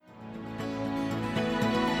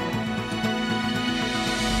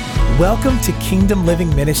Welcome to Kingdom Living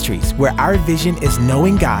Ministries, where our vision is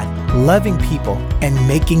knowing God, loving people, and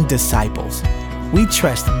making disciples. We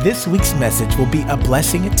trust this week's message will be a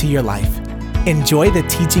blessing to your life. Enjoy the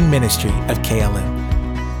teaching ministry of KLM.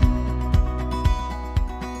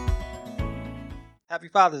 Happy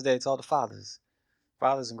Father's Day to all the fathers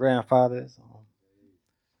and grandfathers.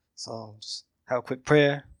 So just have a quick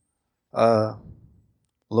prayer.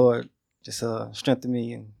 Lord, just strengthen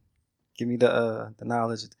me and give me the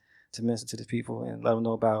knowledge to minister to the people and let them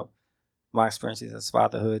know about my experiences as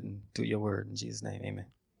fatherhood and through your word. In Jesus' name, amen.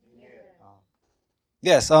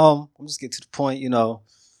 I'm just getting to the point,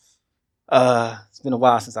 it's been a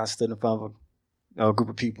while since I stood in front of a group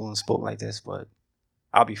of people and spoke like this, but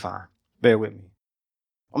I'll be fine. Bear with me.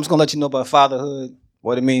 I'm just going to let you know about fatherhood,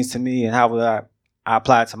 what it means to me, and how I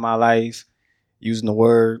apply it to my life using the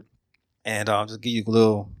word. And I'll just give you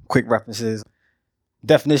little quick references.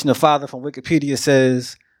 Definition of father from Wikipedia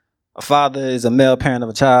says, a father is a male parent of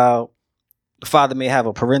a child. The father may have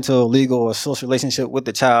a parental, legal, or social relationship with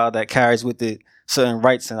the child that carries with it certain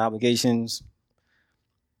rights and obligations.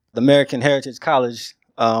 The American Heritage College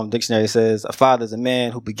dictionary says, a father is a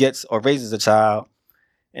man who begets or raises a child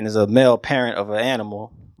and is a male parent of an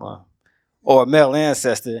animal or a male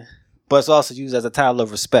ancestor, but it's also used as a title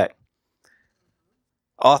of respect.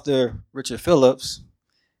 Author Richard Phillips,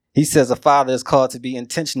 he says a father is called to be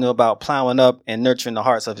intentional about plowing up and nurturing the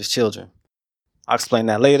hearts of his children. I'll explain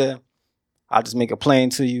that later. I'll just make it plain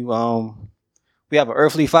to you. We have an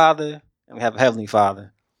earthly father and we have a heavenly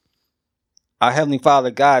father. Our heavenly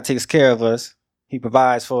father, God, takes care of us. He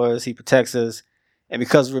provides for us. He protects us. And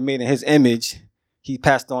because we're made in his image, he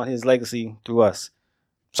passed on his legacy through us.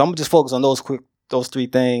 So I'm going to just focus on those three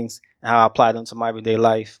things and how I apply them to my everyday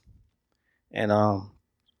life. And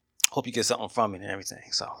hope you get something from it and everything.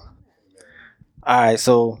 So, all right.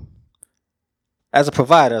 So, as a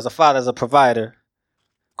father, as a provider,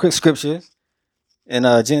 quick scripture in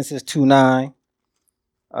Genesis 2:9.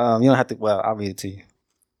 You don't have to. Well, I'll read it to you.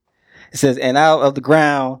 It says, "And out of the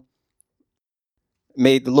ground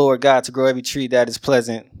made the Lord God to grow every tree that is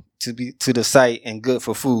pleasant to the sight and good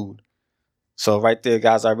for food." So right there,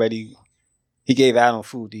 guys, he gave Adam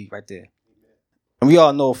food to eat right there. And we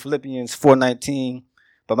all know Philippians 4:19.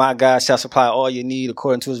 But my God shall supply all your need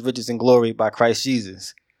according to his riches and glory by Christ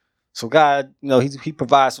Jesus. So God, he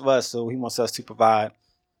provides for us, so he wants us to provide.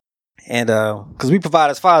 And because we provide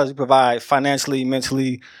as fathers, we provide financially,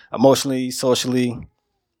 mentally, emotionally, socially.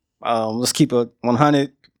 Let's keep it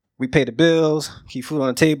 100. We pay the bills, keep food on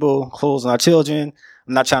the table, clothes on our children.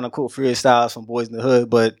 I'm not trying to quote freestyles from Boys in the Hood,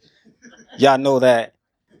 but y'all know that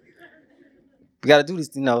we got to do these,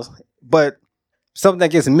 But something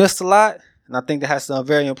that gets missed a lot, and I think that has something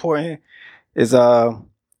very important, is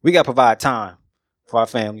we gotta provide time for our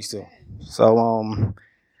families too. So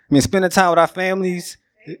spending time with our families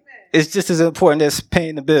is just as important as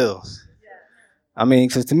paying the bills.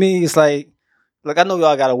 Because to me it's like, look, I know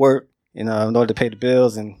y'all gotta work, in order to pay the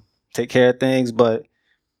bills and take care of things, but it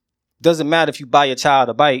doesn't matter if you buy your child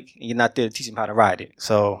a bike and you're not there to teach them how to ride it.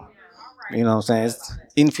 So you know what I'm saying?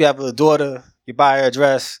 Even if you have a daughter, you buy her a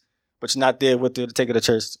dress, but you're not there with her to take her to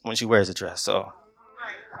church when she wears a dress. So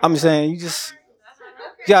I'm just saying, you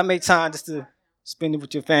gotta make time just to spend it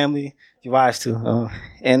with your family, your wives too.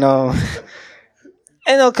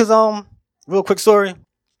 Real quick story.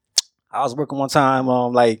 I was working one time,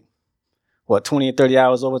 20 or 30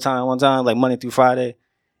 hours overtime one time, like Monday through Friday.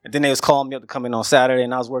 And then they was calling me up to come in on Saturday,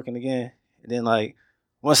 and I was working again. And then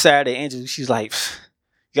one Saturday, Angel, she's like,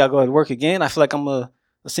 you gotta go to work again? I feel like I'm a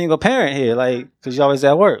single parent here, because you're always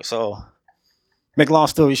at work. So, make a long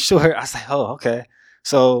story short, I was like, oh, okay.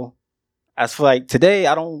 So, as for today,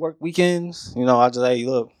 I don't work weekends. I just hey,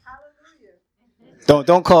 look,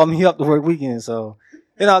 don't call me up to work weekends. So,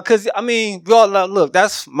 because we all look.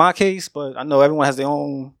 That's my case, but I know everyone has their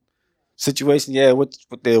own situation. Yeah, with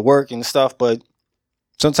their work and stuff. But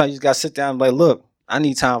sometimes you just gotta sit down and be like, look, I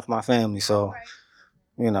need time for my family. So,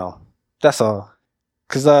 that's all.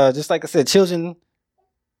 Because just like I said, children,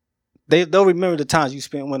 they'll remember the times you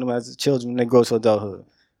spent with them as children when they grow to adulthood.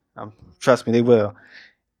 Trust me, they will.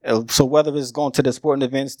 So whether it's going to the sporting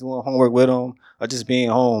events, doing homework with them, or just being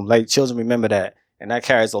home, children remember that. And that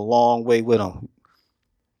carries a long way with them.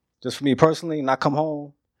 Just for me personally, when I come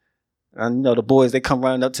home, and the boys, they come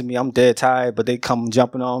running up to me. I'm dead tired, but they come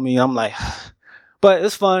jumping on me. I'm like, but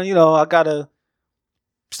it's fun. I got to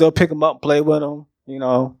still pick them up, play with them.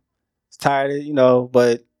 It's tired,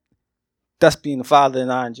 but that's being a father,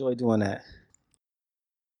 and I enjoy doing that.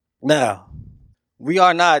 Now, we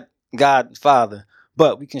are not God's father,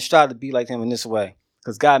 but we can strive to be like him in this way,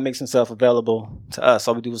 because God makes himself available to us.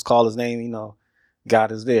 All we do is call his name,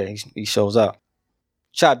 God is there. He shows up.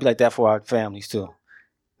 Try to be like that for our families too.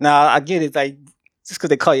 Now I get it, like just because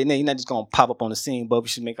they call your name, you're not just gonna pop up on the scene, but we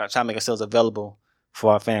should try to make ourselves available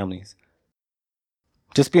for our families.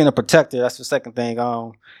 Just being a protector, that's the second thing.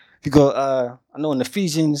 If you go I know in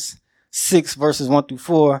Ephesians 6 verses 1 through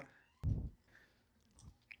 4.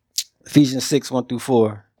 Ephesians 6, 1 through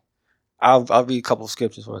 4. I'll read a couple of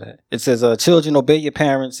scriptures for that. It says, children, obey your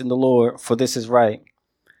parents in the Lord, for this is right.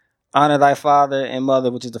 Honor thy father and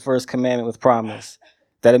mother, which is the first commandment with promise,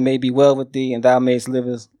 that it may be well with thee, and thou mayest live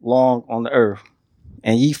as long on the earth.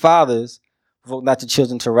 And ye fathers, provoke not your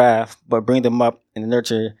children to wrath, but bring them up in the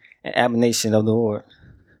nurture and admonition of the Lord.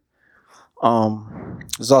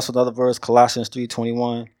 There's also another verse, Colossians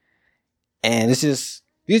 3:21. And these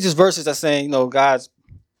are just verses that saying,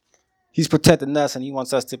 He's protecting us and he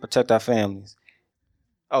wants us to protect our families.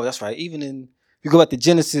 Oh, that's right. Even if you go back to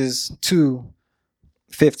Genesis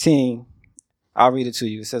 2:15, I'll read it to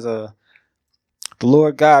you. It says, the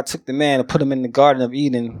Lord God took the man and put him in the Garden of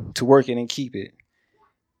Eden to work it and keep it.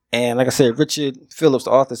 And like I said, Richard Phillips,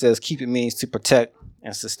 the author, says keep it means to protect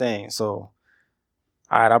and sustain. So,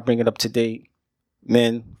 all right, I'll bring it up to date.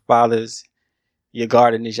 Men, fathers, your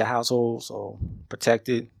garden is your household, so protect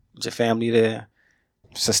it with your family there.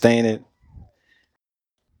 Sustain it.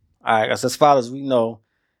 All right, as fathers, we know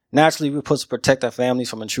naturally we're supposed to protect our families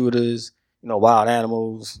from intruders, wild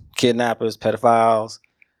animals, kidnappers, pedophiles,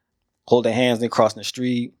 hold their hands when they're crossing the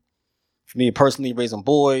street. For me personally, raising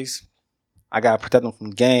boys, I gotta protect them from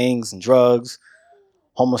gangs and drugs,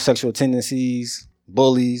 homosexual tendencies,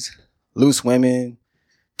 bullies, loose women,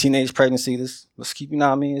 teenage pregnancy. Let's keep,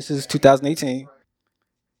 this is 2018.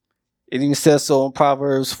 It even says so in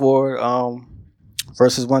Proverbs 4,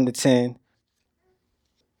 verses 1 to 10.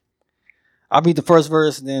 I'll read the first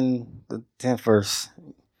verse, then the 10th verse.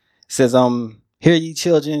 It says, hear ye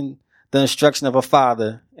children, the instruction of a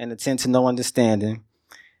father, and attend to no understanding.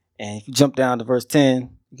 And if you jump down to verse 10,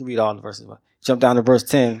 you can read all the verses. Jump down to verse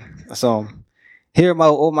 10. So, hear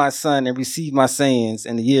my son, and receive my sayings,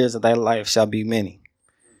 and the years of thy life shall be many.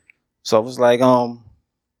 So it was like,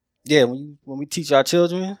 when we teach our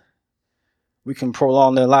children, we can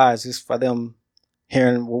prolong their lives just by them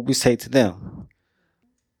hearing what we say to them.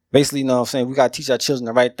 Basically, we got to teach our children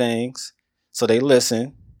the right things so they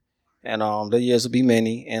listen, and their years will be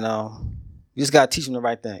many. And we just got to teach them the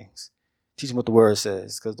right things. Teach them what the word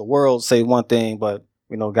says, because the world say one thing, but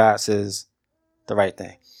we know God says the right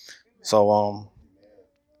thing. So,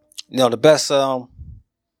 the best, I'll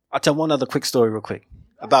tell one other quick story real quick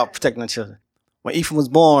about protecting the children. When Ethan was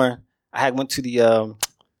born, I had went to the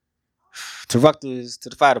to Rutgers, to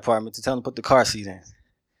the fire department to tell them to put the car seat in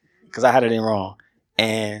because I had it in wrong.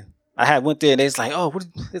 And I had went there and they was like,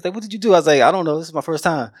 what did you do? I was like, I don't know. This is my first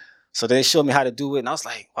time. So they showed me how to do it. And I was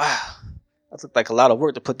like, wow, that looked like a lot of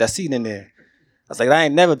work to put that seat in there. I was like, I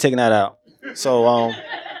ain't never taking that out. So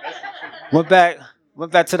went back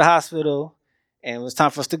to the hospital and it was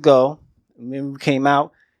time for us to go. And then we came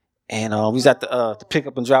out and we was at the pick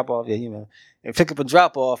up and drop off. And pick up and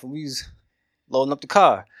drop off and we was loading up the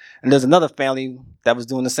car. And there's another family that was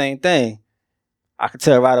doing the same thing. I could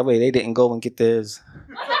tell right away they didn't go and get theirs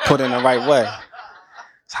put in the right way.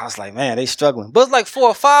 So I was like, man, they struggling. But it's like 4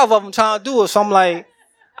 or 5 of them trying to do it. So I'm like,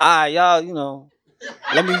 all right, y'all,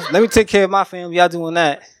 let me take care of my family. Y'all doing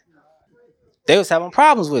that. They was having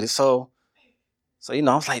problems with it. So I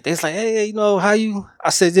was like, they was like, hey, how you?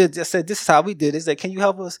 I said, this is how we did it. They said, can you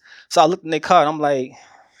help us? So I looked in their car and I'm like,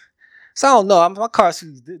 so I don't know. My car's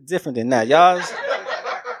different than that, y'all.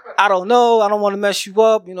 I don't know. I don't want to mess you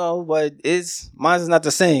up, but mine's not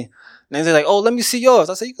the same. And they're like, oh, let me see yours.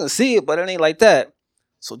 I said, you can see it, but it ain't like that.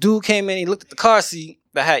 So dude came in, he looked at the car seat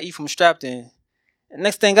that had Ephraim strapped in. And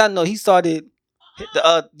next thing I know, he started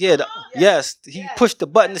hit he pushed the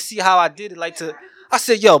button to see how I did it. I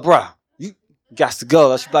said, yo, bro, you got to go.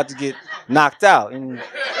 I was about to get knocked out. And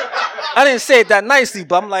I didn't say it that nicely,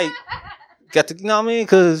 but I'm like, got to,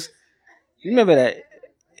 because you remember that.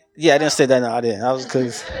 Yeah, I didn't say that. No, I didn't. I was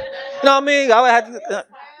because, I had to,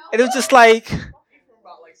 it was just like,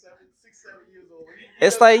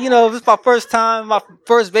 it's like, this is my first time, my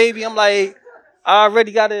first baby. I'm like, I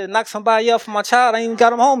already got to knock somebody up for my child. I ain't even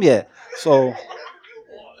got him home yet. So,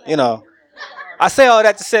 I say all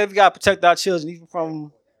that to say we got to protect our children, even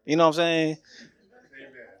from, what I'm saying?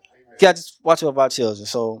 You got to watch over our children.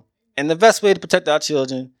 So, and the best way to protect our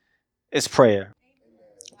children is prayer.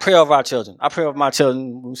 Pray over our children. I pray over my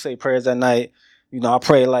children when we say prayers at night. I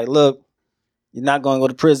pray like, look, you're not going to go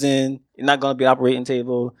to prison. You're not going to be an operating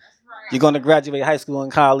table. You're going to graduate high school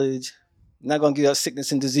and college. You're not going to get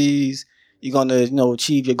sickness and disease. You're going to,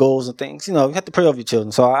 achieve your goals and things. You have to pray over your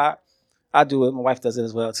children. So I I do it. My wife does it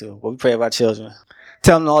as well too. But we pray about children.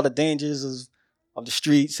 Tell them all the dangers of the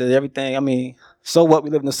streets and everything. I mean, so what? We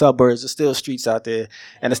live in the suburbs. There's still streets out there,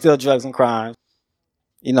 and there's still drugs and crime.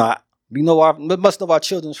 You know, we must know our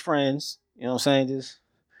children's friends. You know what I'm saying? Just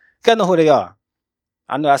gotta know who they are.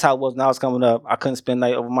 I know that's how it was when I was coming up. I couldn't spend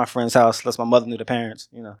night over my friend's house unless my mother knew the parents.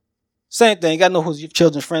 You know, same thing. You gotta know who your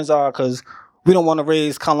children's friends are because we don't want to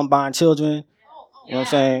raise Columbine children. You know what I'm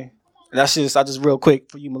saying? And that's just real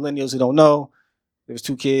quick for you millennials who don't know. There was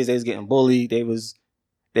two kids. They was getting bullied. They was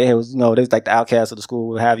they was like the outcasts of the school,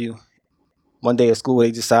 what have you. One day at school,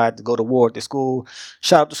 they decided to go to war at the school,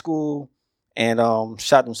 shot up the school, and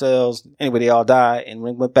shot themselves. Anyway, they all died. And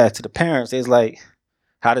when they went back to the parents, they was like,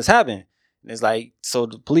 "How this happened?" And it's like, so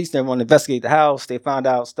the police didn't want to investigate the house. They found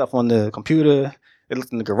out stuff on the computer. They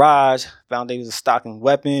looked in the garage, found they was stocking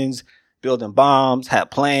weapons, building bombs, had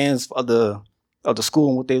plans of the school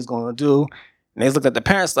and what they was going to do. And they looked at the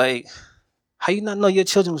parents like, "How you not know your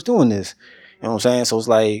children was doing this?" You know what I'm saying? So it's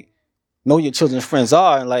like, know your children's friends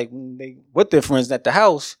are, and like when they with their friends at the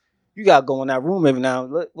house, you gotta go in that room every now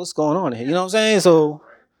and then. What's going on here? You know what I'm saying? So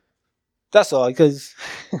that's all, because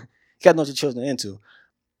you gotta know what your children are into.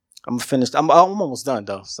 I'm finished. I'm almost done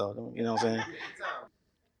though. So you know what I'm saying?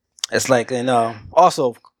 It's like, and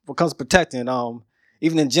also when it comes to protecting,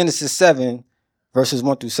 even in Genesis 7, verses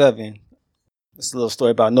 1 through 7, it's a little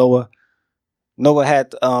story about Noah. Noah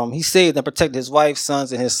had he saved and protected his wife,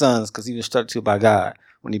 sons, and his sons because he was instructed to by God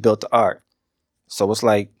when he built the ark. So it's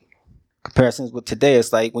like comparisons with today.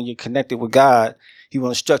 It's like when you're connected with God, He will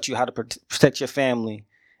instruct you how to protect your family.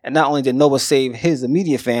 And not only did Noah save his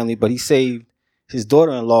immediate family, but he saved his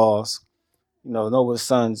daughter-in-laws, Noah's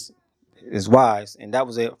sons, his wives, and that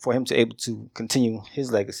was it for him to able to continue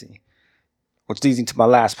his legacy. Which leads me to my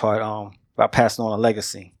last part, about passing on a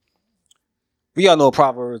legacy. We all know a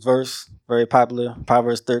Proverbs verse, very popular,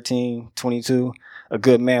 Proverbs 13:22. A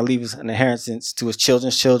good man leaves an inheritance to his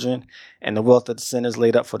children's children, and the wealth of the sinners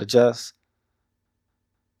laid up for the just.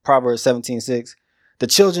 Proverbs 17:6. The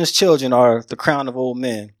children's children are the crown of old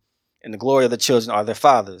men, and the glory of the children are their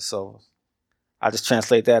fathers. So I just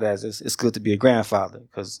translate that as it's good to be a grandfather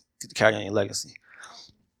because you to carry on your legacy.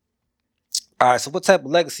 All right, so what type of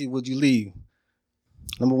legacy would you leave?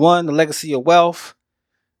 Number one, the legacy of wealth.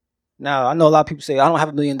 Now, I know a lot of people say, I don't have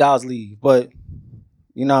 $1 million to leave, but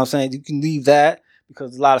you know what I'm saying? You can leave that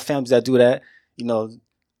because there's a lot of families that do that.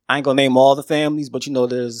 I ain't going to name all the families, but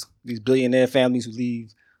there's these billionaire families who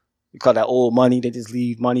leave, we call that old money. They just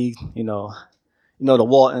leave money, the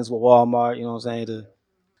Waltons with Walmart, you know what I'm saying?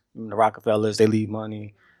 The Rockefellers, they leave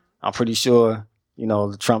money. I'm pretty sure,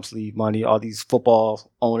 the Trumps leave money. All these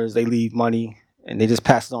football owners, they leave money and they just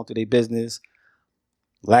pass it on to their business.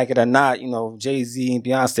 Like it or not, Jay-Z and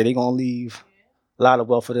Beyonce, they going to leave a lot of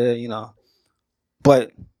wealth for their,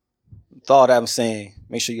 But with all that I'm saying,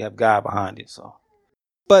 make sure you have God behind it. So,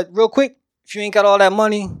 but real quick, if you ain't got all that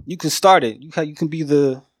money, you can start it. You can be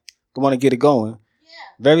the one to get it going. Yeah.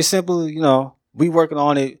 Very simple, we working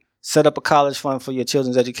on it. Set up a college fund for your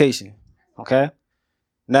children's education. Okay?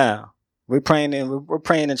 Now, we're praying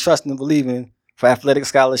and trusting and believing for athletic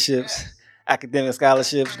scholarships, academic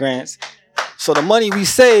scholarships, grants. So the money we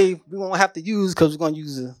save, we won't have to use because we're going to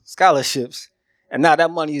use the scholarships. And now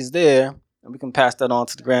that money is there, and we can pass that on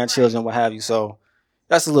to the grandchildren, what have you. So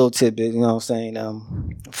that's a little tidbit, you know what I'm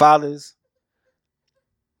saying? Fathers,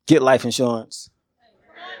 get life insurance.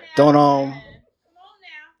 Don't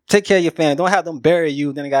take care of your family. Don't have them bury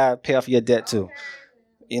you, then they got to pay off your debt too.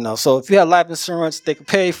 So if you have life insurance, they can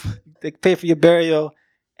pay for your burial,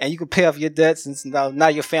 and you can pay off your debts, and now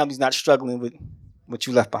your family's not struggling with what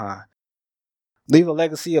you left behind. Leave a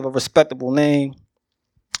legacy of a respectable name.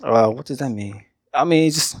 What does that mean? I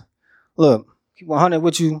mean, just look, keep 100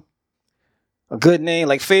 with you. A good name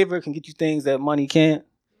like Favor can get you things that money can't.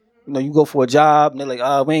 You go for a job and they're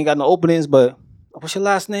like, we ain't got no openings, but what's your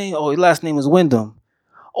last name? Oh, your last name is Wyndham.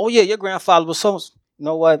 Oh yeah, your grandfather was so. You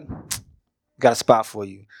know what? Got a spot for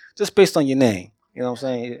you, just based on your name. You know what I'm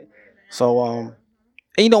saying? So and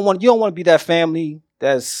you don't want to be that family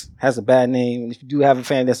has a bad name. And if you do have a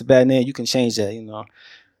family that's a bad name, you can change that.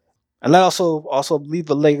 And also leave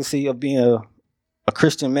a legacy of being a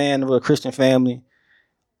Christian man or a Christian family.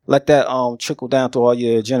 Let that trickle down through all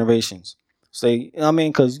your generations. So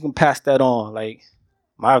because you can pass that on. Like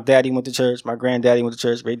my daddy went to church, my granddaddy went to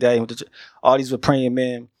church, great daddy went to church. All these were praying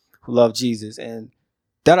men who love Jesus, and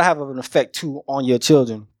that'll have an effect too on your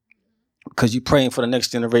children because you're praying for the next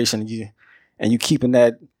generation, and you keeping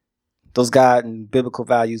those God and biblical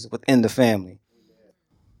values within the family.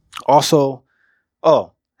 Also,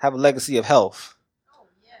 have a legacy of health.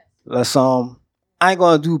 Let's I ain't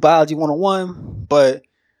gonna do biology 101, but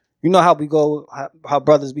You know how we go, how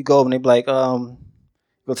brothers we go when they be like, go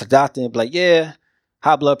to the doctor and be like, yeah,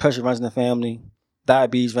 high blood pressure runs in the family,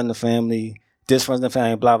 diabetes runs in the family, this runs in the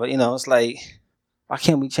family, blah, blah. You know, it's like, why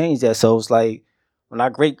can't we change that? So it's like, when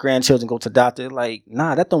our great-grandchildren go to the doctor, like,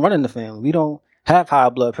 nah, that don't run in the family. We don't have high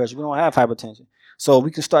blood pressure. We don't have hypertension. So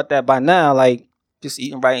we can start that by now, like, just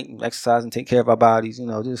eating right and exercising, take care of our bodies, you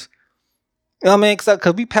know, just, you know what I mean?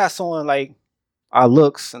 Because we pass on, like, our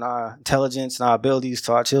looks and our intelligence and our abilities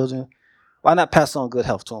to our children. Why not pass on good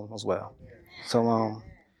health to them as well? So,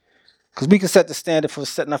 because we can set the standard for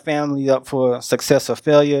setting our family up for success or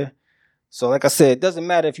failure. So, like I said, it doesn't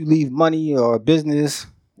matter if you leave money or a business,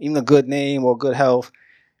 even a good name or good health.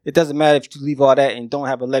 It doesn't matter if you leave all that and don't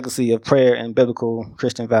have a legacy of prayer and biblical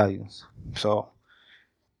Christian values. So,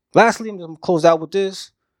 lastly, I'm going to close out with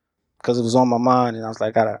this because it was on my mind, and I was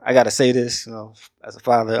like, I gotta say this, you know, as a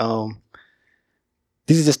father.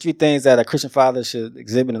 These are just 3 things that a Christian father should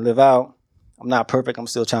exhibit and live out. I'm not perfect. I'm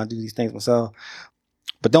still trying to do these things myself.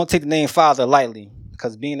 But don't take the name father lightly,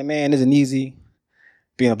 because being a man isn't easy.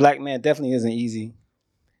 Being a black man definitely isn't easy.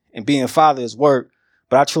 And being a father is work,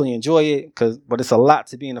 but I truly enjoy it, but it's a lot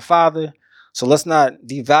to being a father. So let's not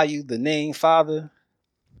devalue the name father,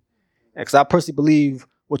 because I personally believe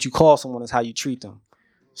what you call someone is how you treat them.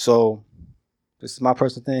 So this is my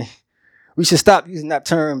personal thing. We should stop using that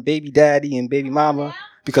term baby daddy and baby mama,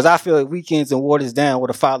 because I feel it weakens and waters down what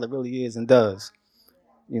a father really is and does.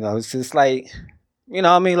 You know, it's just like, you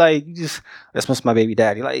know what I mean? Like, that's my baby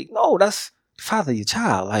daddy. Like, no, that's the father of your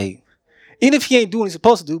child. Like, even if he ain't doing what he's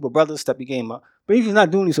supposed to do, but brother, step your game up. But if he's not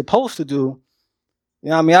doing what he's supposed to do, you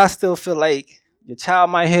know what I mean? I still feel like your child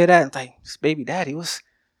might hear that and think, this baby daddy,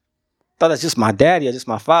 thought that's just my daddy or just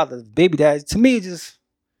my father. Baby daddy, to me, it just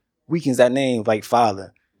weakens that name, like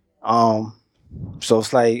father. So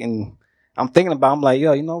it's like, and I'm like,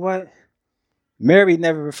 yo, you know what? Mary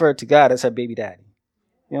never referred to God as her baby daddy.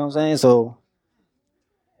 You know what I'm saying? So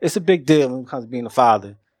it's a big deal when it comes to being a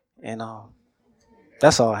father. And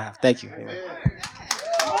that's all I have. Thank you. Amen.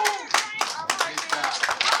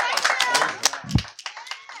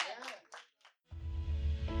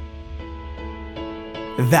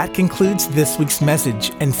 That concludes this week's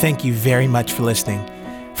message, and thank you very much for listening.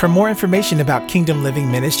 For more information about Kingdom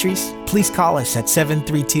Living Ministries, please call us at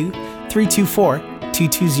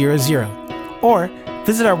 732-324-2200 or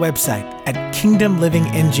visit our website at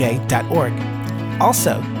kingdomlivingnj.org.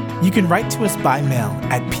 Also, you can write to us by mail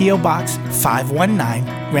at P.O. Box 519,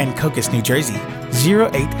 Rancocas, New Jersey,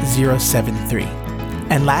 08073.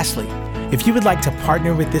 And lastly, if you would like to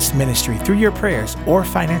partner with this ministry through your prayers or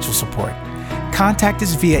financial support, contact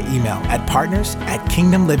us via email at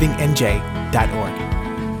partners@kingdomlivingnj.org.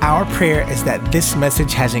 Our prayer is that this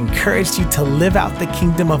message has encouraged you to live out the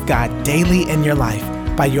kingdom of God daily in your life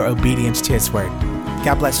by your obedience to His word.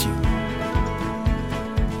 God bless you.